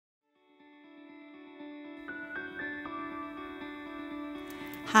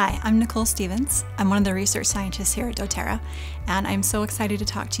Hi, I'm Nicole Stevens. I'm one of the research scientists here at doTERRA, and I'm so excited to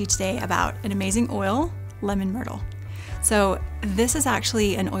talk to you today about an amazing oil, lemon myrtle. So this is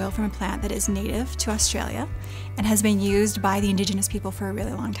actually an oil from a plant that is native to Australia and has been used by the indigenous people for a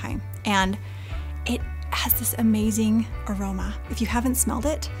really long time. And it has this amazing aroma. If you haven't smelled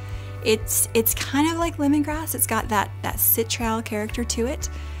it, it's kind of like lemongrass. It's got that citral character to it.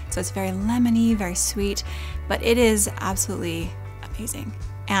 So it's very lemony, very sweet, but it is absolutely amazing.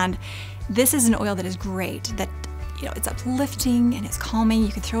 And this is an oil that is great, that it's uplifting and it's calming.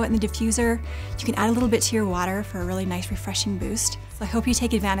 You can throw it in the diffuser. You can add a little bit to your water for a really nice, refreshing boost. So I hope you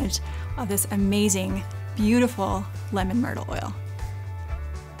take advantage of this amazing, beautiful lemon myrtle oil.